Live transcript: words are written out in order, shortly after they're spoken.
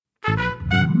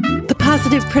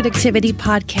Positive Productivity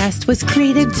Podcast was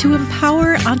created to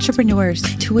empower entrepreneurs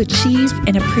to achieve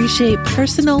and appreciate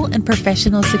personal and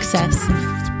professional success.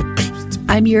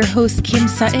 I'm your host, Kim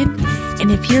Sutton,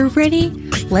 and if you're ready,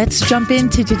 let's jump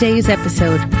into today's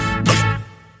episode.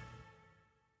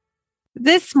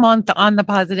 This month on the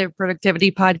Positive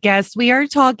Productivity Podcast, we are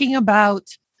talking about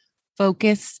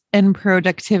focus and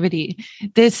productivity.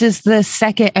 This is the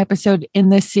second episode in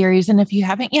this series. And if you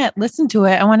haven't yet listened to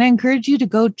it, I want to encourage you to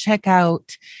go check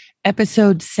out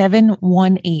episode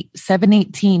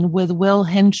 718 with Will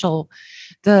Henschel,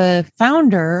 the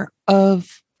founder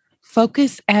of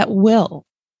Focus at Will.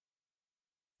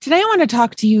 Today, I want to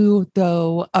talk to you,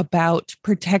 though, about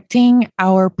protecting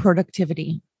our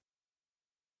productivity.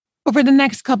 Over the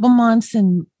next couple months,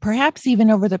 and perhaps even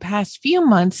over the past few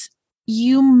months,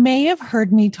 you may have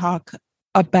heard me talk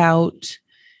about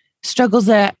struggles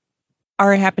that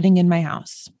are happening in my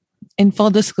house. In full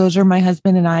disclosure, my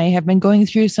husband and I have been going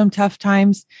through some tough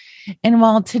times. And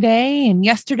while today and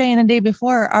yesterday and the day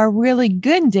before are really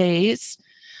good days,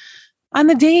 on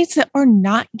the days that we're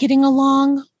not getting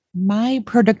along, my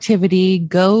productivity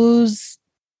goes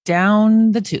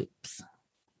down the tubes.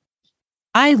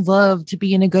 I love to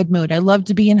be in a good mood. I love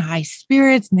to be in high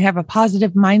spirits and have a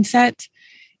positive mindset.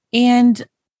 And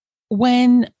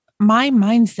when my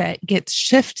mindset gets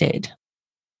shifted,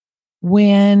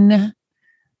 when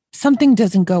something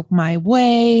doesn't go my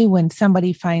way, when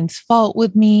somebody finds fault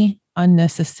with me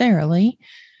unnecessarily,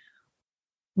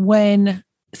 when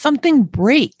something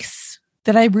breaks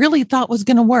that I really thought was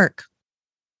going to work,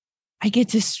 I get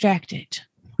distracted.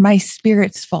 My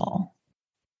spirits fall.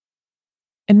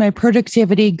 And my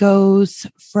productivity goes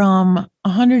from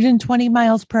 120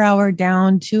 miles per hour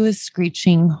down to a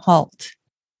screeching halt.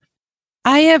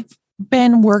 I have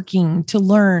been working to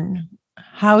learn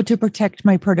how to protect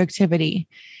my productivity.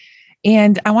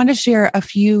 And I want to share a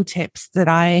few tips that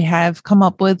I have come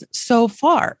up with so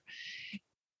far.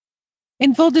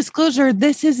 In full disclosure,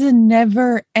 this is a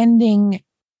never-ending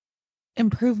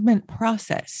improvement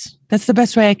process. That's the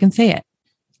best way I can say it.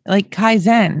 Like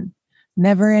Kaizen,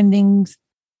 never-ending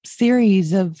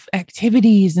series of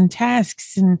activities and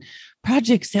tasks and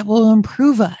projects that will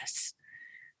improve us.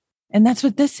 And that's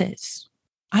what this is.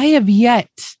 I have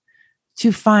yet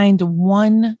to find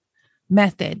one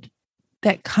method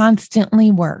that constantly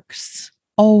works,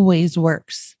 always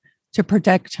works to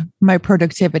protect my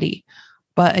productivity.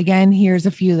 But again, here's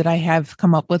a few that I have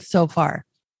come up with so far.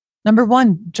 Number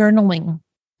one, journaling.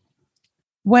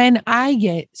 When I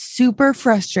get super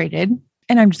frustrated,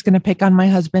 and I'm just going to pick on my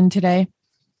husband today,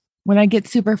 when I get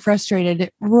super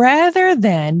frustrated, rather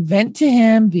than vent to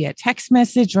him via text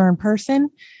message or in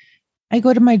person, I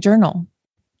go to my journal.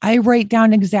 I write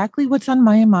down exactly what's on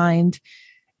my mind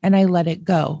and I let it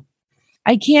go.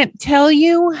 I can't tell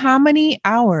you how many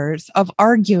hours of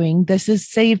arguing this has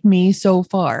saved me so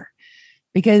far,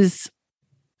 because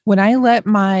when I let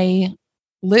my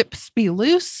lips be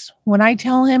loose, when I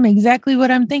tell him exactly what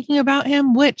I'm thinking about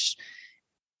him, which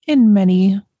in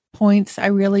many points I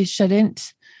really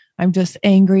shouldn't, I'm just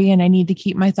angry and I need to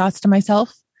keep my thoughts to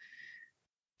myself.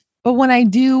 But when I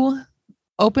do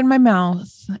open my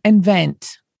mouth and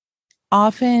vent,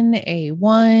 often a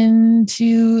 1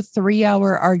 to 3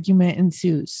 hour argument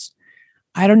ensues.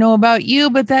 I don't know about you,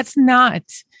 but that's not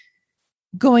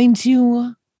going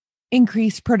to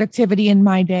increase productivity in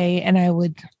my day. And I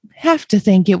would have to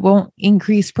think it won't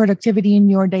increase productivity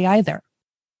in your day either.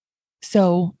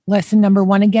 So lesson number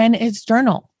one again is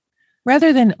journal.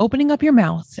 Rather than opening up your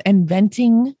mouth and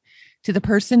venting to the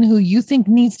person who you think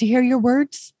needs to hear your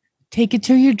words, take it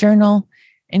to your journal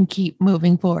and keep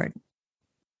moving forward.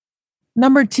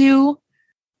 Number two,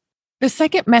 the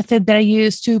second method that I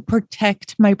use to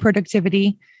protect my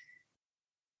productivity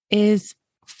is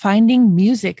finding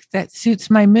music that suits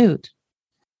my mood.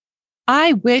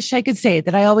 I wish I could say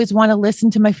that I always want to listen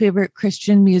to my favorite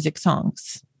Christian music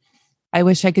songs. I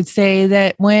wish I could say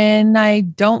that when I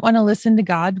don't want to listen to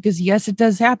God, because yes, it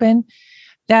does happen,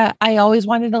 that I always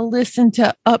wanted to listen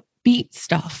to upbeat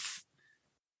stuff.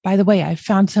 By the way, I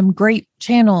found some great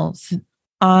channels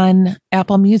on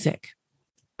Apple Music,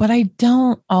 but I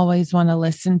don't always want to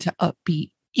listen to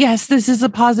upbeat. Yes, this is a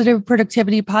positive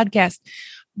productivity podcast,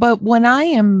 but when I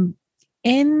am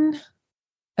in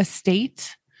a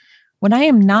state, when I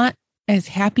am not as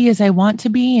happy as I want to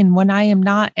be, and when I am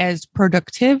not as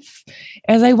productive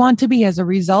as I want to be as a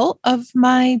result of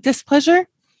my displeasure,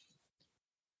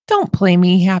 don't play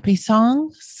me happy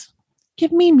songs.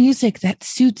 Give me music that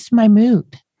suits my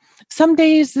mood. Some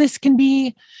days this can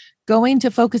be going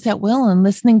to Focus at Will and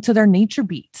listening to their nature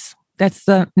beats. That's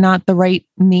not the right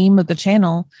name of the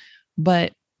channel,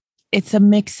 but it's a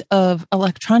mix of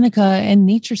electronica and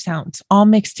nature sounds all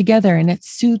mixed together, and it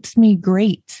suits me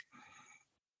great.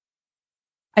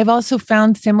 I've also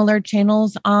found similar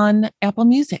channels on Apple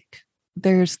Music.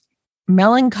 There's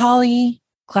melancholy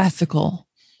classical,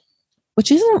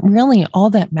 which isn't really all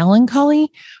that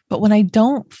melancholy, but when I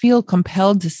don't feel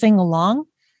compelled to sing along,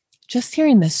 just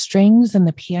hearing the strings and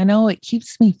the piano, it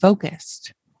keeps me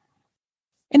focused.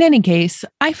 In any case,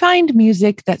 I find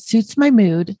music that suits my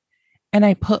mood and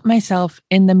I put myself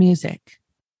in the music.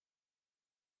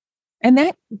 And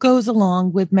that goes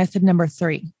along with method number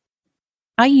 3.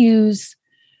 I use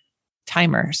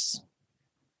timers,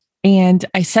 and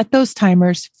I set those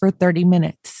timers for 30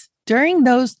 minutes. During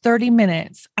those 30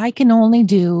 minutes, I can only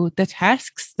do the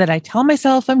tasks that I tell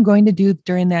myself I'm going to do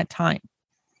during that time.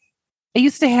 I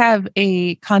used to have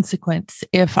a consequence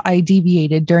if I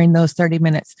deviated during those 30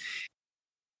 minutes.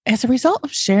 As a result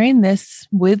of sharing this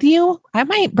with you, I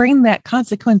might bring that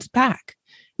consequence back.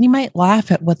 You might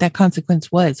laugh at what that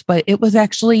consequence was, but it was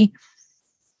actually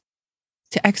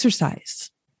to exercise.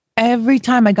 Every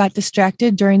time I got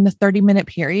distracted during the 30-minute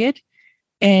period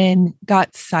and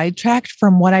got sidetracked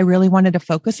from what I really wanted to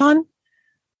focus on,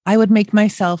 I would make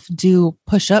myself do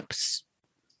push-ups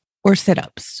or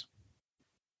sit-ups.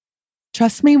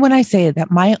 Trust me when I say that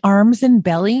my arms and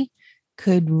belly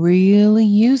could really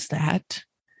use that.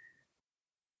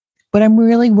 But I'm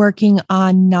really working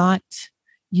on not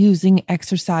using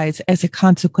exercise as a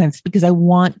consequence because I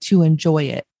want to enjoy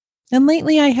it. And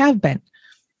lately I have been.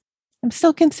 I'm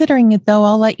still considering it though.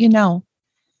 I'll let you know.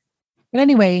 But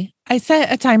anyway, I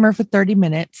set a timer for 30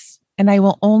 minutes and I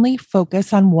will only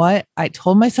focus on what I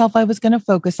told myself I was going to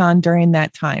focus on during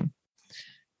that time.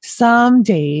 Some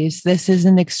days this is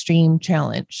an extreme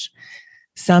challenge.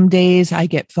 Some days I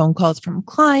get phone calls from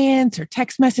clients or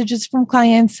text messages from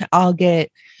clients. I'll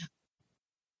get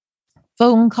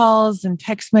phone calls and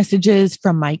text messages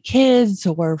from my kids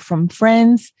or from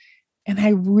friends. And I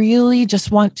really just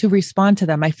want to respond to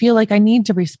them. I feel like I need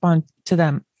to respond to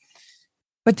them.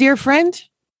 But dear friend,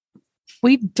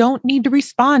 we don't need to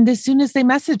respond as soon as they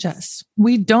message us.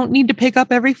 We don't need to pick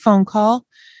up every phone call.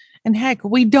 And heck,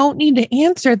 we don't need to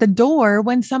answer the door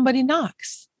when somebody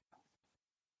knocks.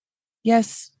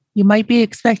 Yes, you might be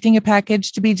expecting a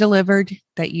package to be delivered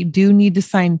that you do need to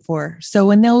sign for. So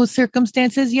in those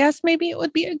circumstances, yes, maybe it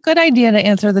would be a good idea to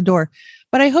answer the door.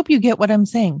 But I hope you get what I'm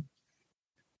saying.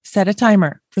 Set a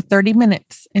timer for 30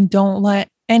 minutes and don't let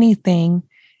anything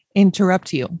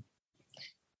interrupt you.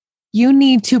 You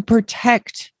need to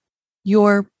protect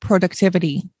your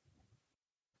productivity.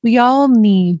 We all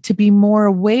need to be more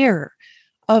aware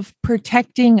of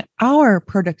protecting our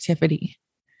productivity.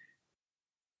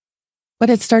 But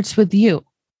it starts with you.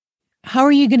 How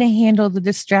are you going to handle the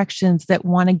distractions that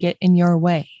want to get in your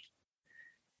way?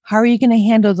 How are you going to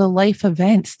handle the life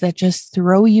events that just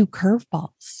throw you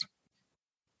curveballs?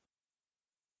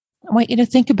 I want you to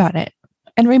think about it.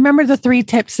 And remember the 3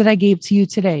 tips that I gave to you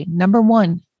today. Number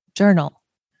 1, journal.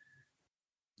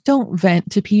 Don't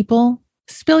vent to people.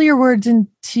 Spill your words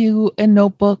into a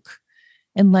notebook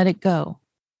and let it go.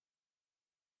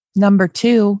 Number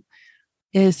 2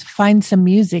 is find some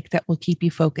music that will keep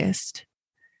you focused.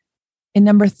 And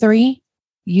number 3,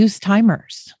 use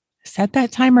timers. Set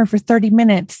that timer for 30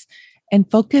 minutes and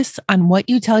focus on what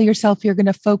you tell yourself you're going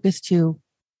to focus to.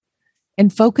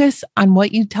 And focus on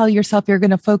what you tell yourself you're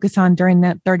going to focus on during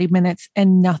that 30 minutes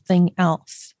and nothing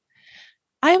else.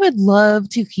 I would love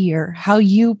to hear how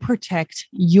you protect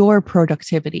your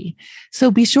productivity.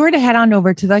 So be sure to head on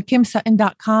over to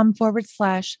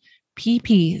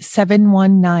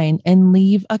thekimsutton.com/PP719 and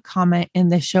leave a comment in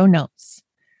the show notes.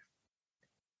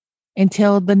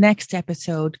 Until the next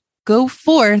episode, go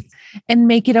forth and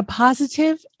make it a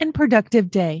positive and productive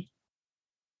day.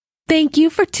 Thank you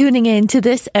for tuning in to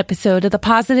this episode of the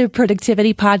Positive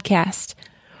Productivity Podcast.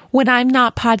 When I'm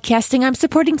not podcasting, I'm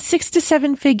supporting 6 to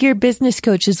 7 figure business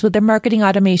coaches with their marketing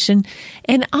automation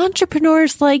and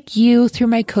entrepreneurs like you through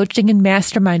my coaching and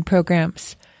mastermind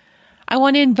programs. I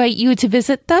want to invite you to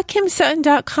visit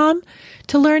thekimsutton.com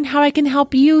to learn how I can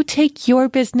help you take your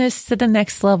business to the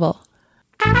next level.